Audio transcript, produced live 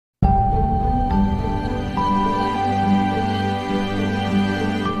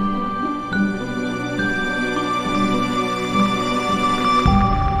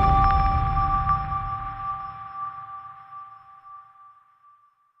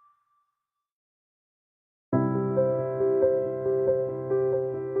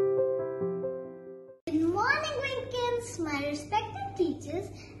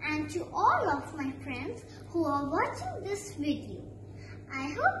of my friends who are watching this video. I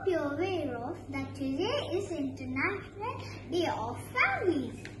hope you're aware of that today is International Day of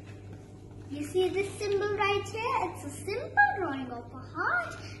Families. You see this symbol right here? It's a simple drawing of a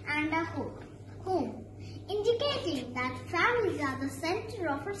heart and a home, indicating that families are the center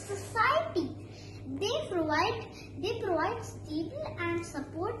of our society. They provide stable and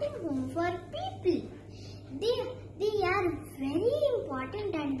supporting home for people. They are very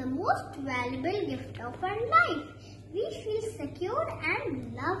important and the most valuable gift of our life. We feel secure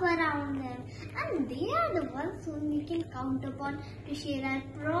and love around them, and they are the ones whom we can count upon to share our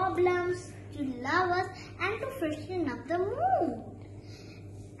problems, to love us, and to freshen up the mood.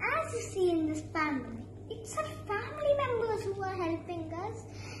 As you see in this family, it's our family members who are helping us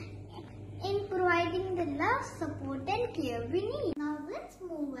in providing the love, support, and care we need. Now let's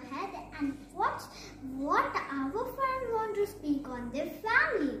move ahead and watch what our friends want to speak on their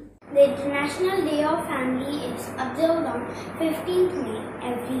family. The International Day of Family is observed on 15th May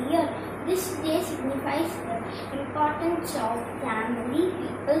every year. This day signifies the importance of family,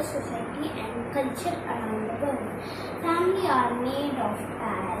 people, society, and culture around the world. Family are made of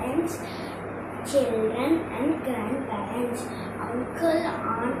parents, children, and grandparents. Uncle,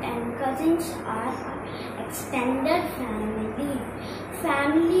 aunt, and cousins are our extended family.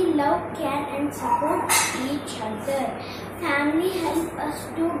 Family love, care, and support each other. Family help us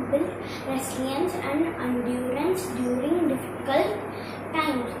to build resilience and endurance during difficult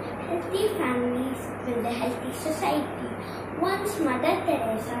times. Healthy families build a healthy society. Once Mother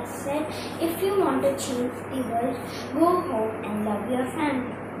Teresa said, if you want to change the world, go home and love your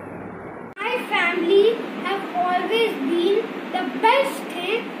family. My family have always been the best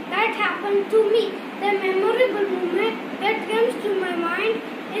thing that happened to me. The memorable moment that comes to my mind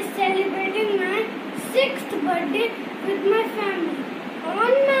is celebrating my 6th birthday with my family.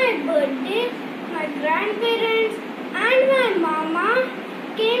 On my birthday, my grandparents and my mama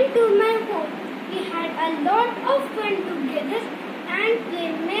came to my home. We had a lot of fun together and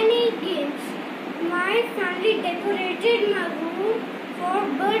played many games. My family decorated my room for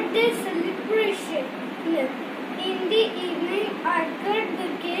birthday celebration. In the evening, I cut the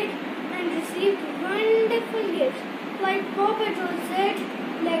cake and received wonderful gifts like Paw Patrol set,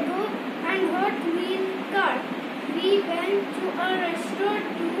 Lego, and Hot Wheels car. We went to a restaurant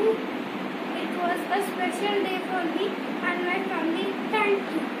too. It was a special day for me and my family.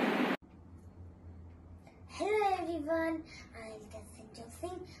 Thank you. Hello everyone, I am Kasim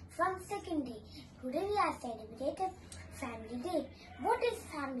Singh from 2nd day. Today we are celebrating Family Day. What is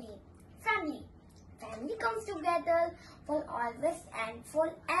family? Family comes together for always and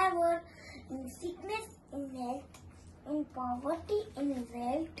forever, in sickness, in health, in poverty, in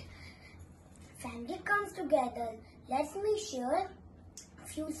wealth. Family comes together. Let me share a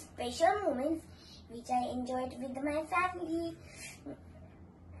few special moments which I enjoyed with my family.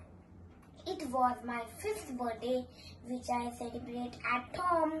 It was my 5th birthday which I celebrate at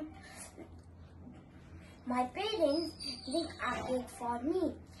home. My parents did a cake for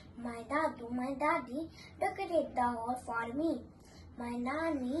me. My daddy decorated the hall for me. My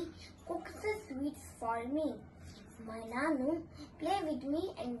nanny cooks the sweets for me. My nanu play with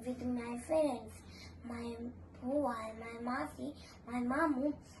me and with my friends. My bhuwa, my masi, my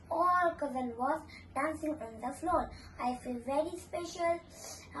mamu, all cousin was dancing on the floor. I feel very special.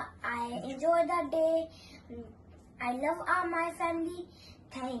 I enjoy the day. I love my family.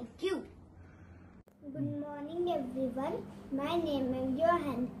 Thank you. Good morning everyone. My name is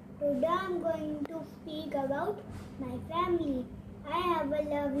Johan. Today I am going to speak about my family. I have a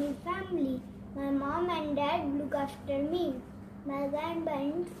lovely family. My mom and dad look after me. My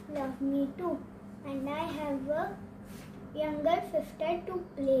grandparents love me too. And I have a younger sister to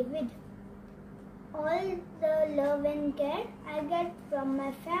play with. All the love and care I get from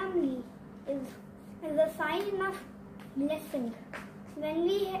my family is a sign of blessing. When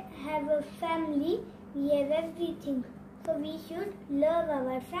we have a family, we have everything. So we should love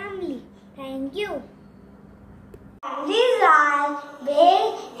our family. Thank you. Families are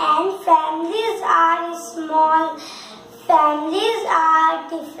big and families are small. Families are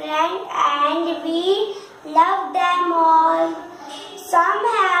different and we love them all. Some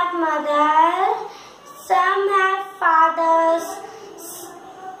have mothers, some have fathers,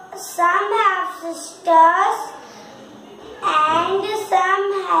 some have sisters, and some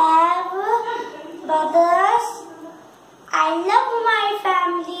have brothers. I love my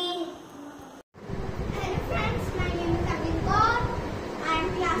family. Hello friends, my name is Goenka. I am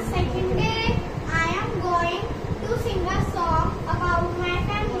class 2nd day. I am going to sing a song about my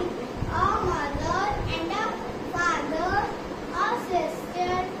family. A mother and a father, a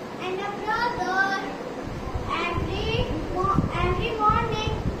sister and a brother.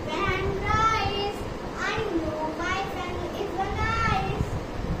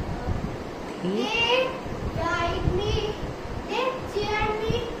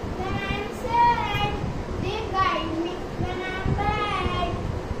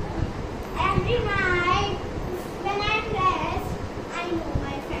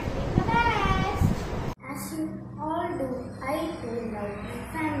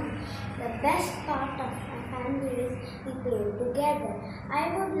 played together.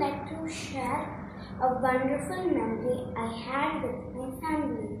 I would like to share a wonderful memory I had with my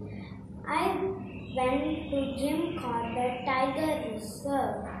family. I went to Goenka, the tiger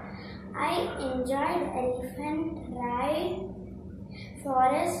reserve. I enjoyed elephant ride,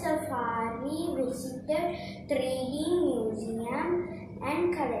 forest safari, visited 3D museum and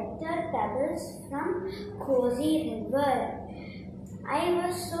collected pebbles from Cozy River. I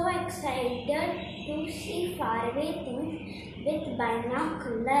was so excited to see faraway things with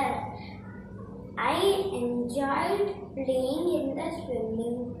binocular. I enjoyed playing in the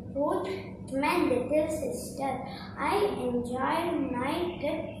swimming pool with my little sister. I enjoyed my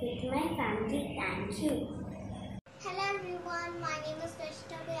trip with my family. Thank you. Hello everyone, my name is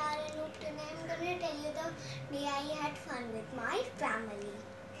Krishna Vyar and today I'm going to tell you the day I had fun with my family.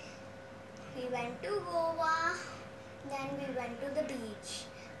 We went to Goa, then we went to the beach.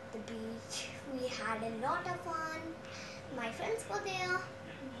 We had a lot of fun. My friends were there.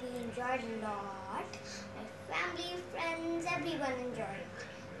 We enjoyed a lot. My family, friends, everyone enjoyed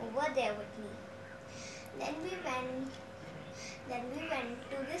over there with me. Then we went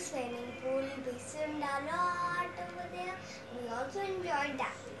to the swimming pool. We swam a lot over there. We also enjoyed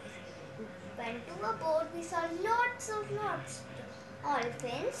that place. We went to a boat. We saw lots of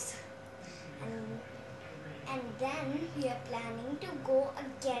dolphins. And then we are planning to go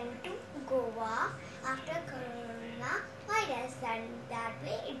again to Goa after coronavirus, and that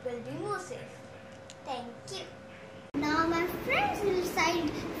way it will be more safe. Thank you. Now my friends will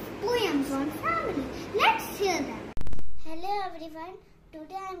recite poems on family. Let's hear them. Hello everyone.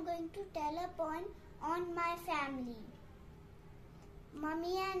 Today I am going to tell a poem on my family.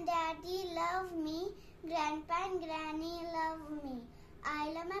 Mummy and Daddy love me. Grandpa and Granny love me.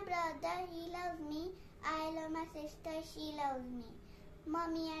 I love my brother, he loves me. I love my sister, she loves me.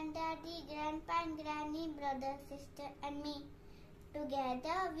 Mummy and Daddy, Grandpa and Granny, brother, sister and me.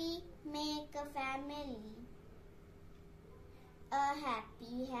 Together we make a family. A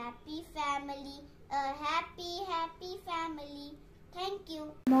happy, happy family. A happy, happy family. Thank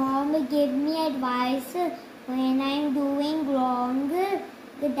you. Mom gave me advice when I'm doing wrong.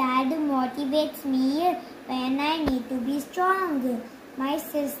 The dad motivates me when I need to be strong. My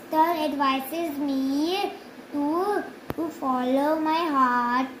sister advises me to follow my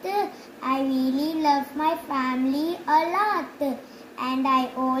heart. I really love my family a lot, and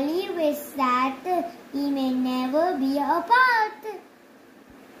I only wish that we may never be apart.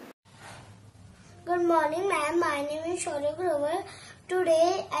 Good morning, ma'am. My name is Shaurya Grover.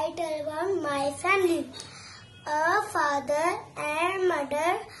 Today I tell about my family. A father and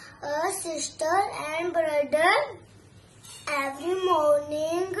mother, a sister and brother. Every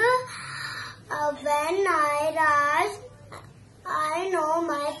morning when I rise, I know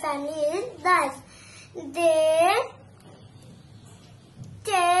my family is nice. They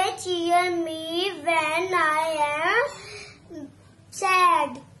cheer me when I am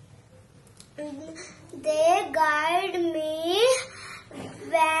sad. They guide me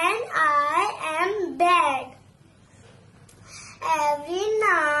when I am bad. Every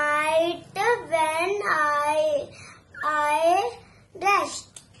night when I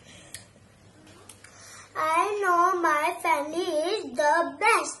rest, I know my family is the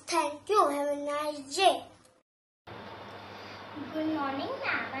best. Thank you. Have a nice day. Good morning,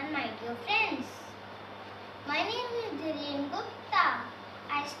 ma'am and my dear friends. My name is Dhiren Gupta.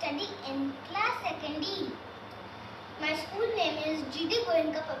 I study in class 2nd. My school name is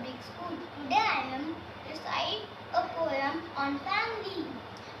Goenka Public School. Today I am recite a poem on family.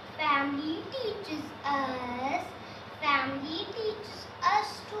 Family teaches us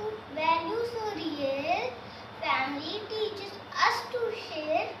to value so real. Family teaches us to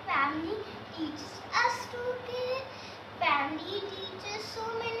share. Family teaches us to care. Family teaches so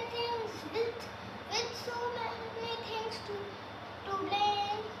many things with so many things to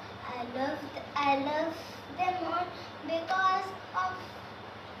blame. I love them all because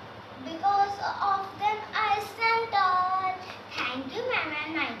of them I stand tall. Thank you, ma'am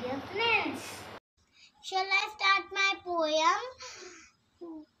and my dear friends. Shall I start my poem?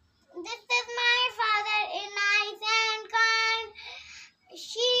 This is my father, a nice and kind.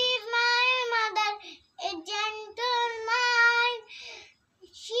 She is my mother, a gentle mind.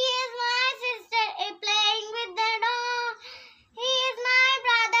 She is my sister, a playing with the doll. He is my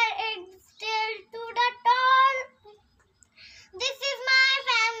brother, it's still to the tall. This is my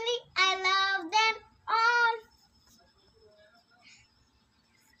family, I love them all.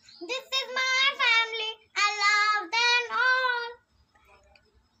 This is my family, I love them all.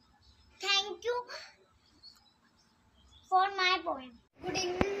 Thank you for my poem. Good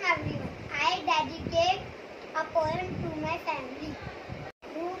evening everyone. I dedicate a poem to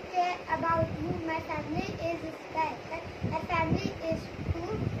about me. My family is special. My family is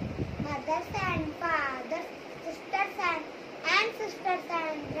two mothers and fathers, sisters and sisters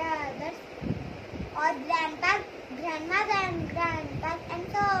and brothers, or grandpas, grandmas and grandpas, and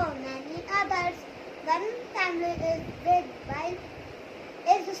so many others. One family is big, while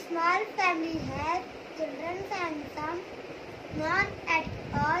is a small family has children and some not at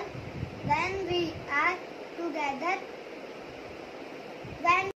all. When we are together,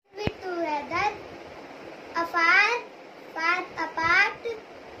 far apart,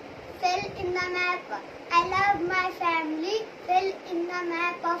 fill in the map. I love my family, fill in the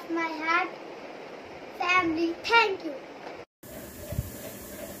map of my heart. Family, thank you.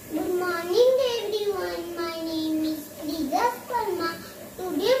 Good morning everyone, my name is Priya Sharma.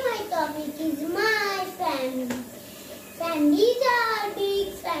 Today my topic is my family. Families are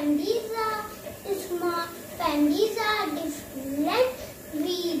big, families are small, families are different.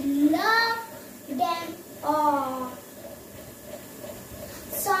 We love them all.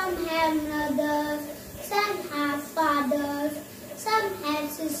 Some have mothers, some have fathers, some have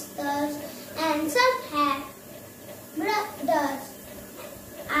sisters, and some have brothers.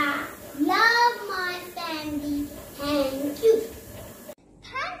 I love my family. Thank you.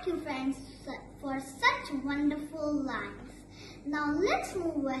 Thank you, friends, for such wonderful lines. Now let's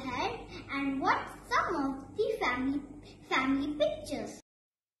move ahead and watch some of the family pictures.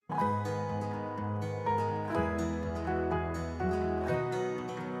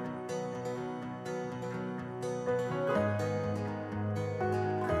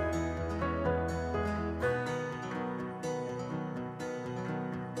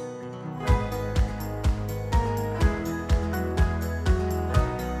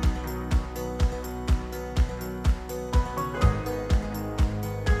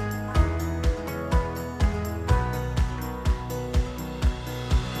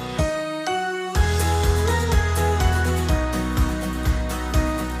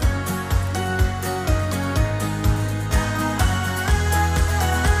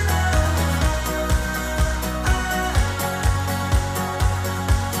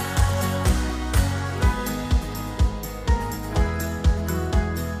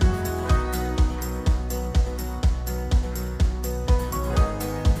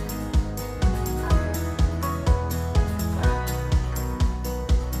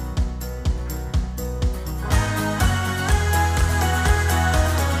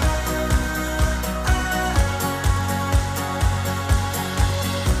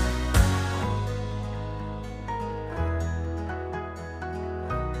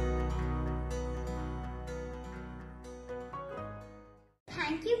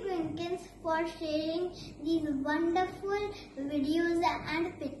 Thank you, Goenka, for sharing these wonderful videos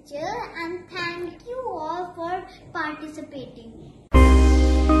and pictures, and thank you all for participating.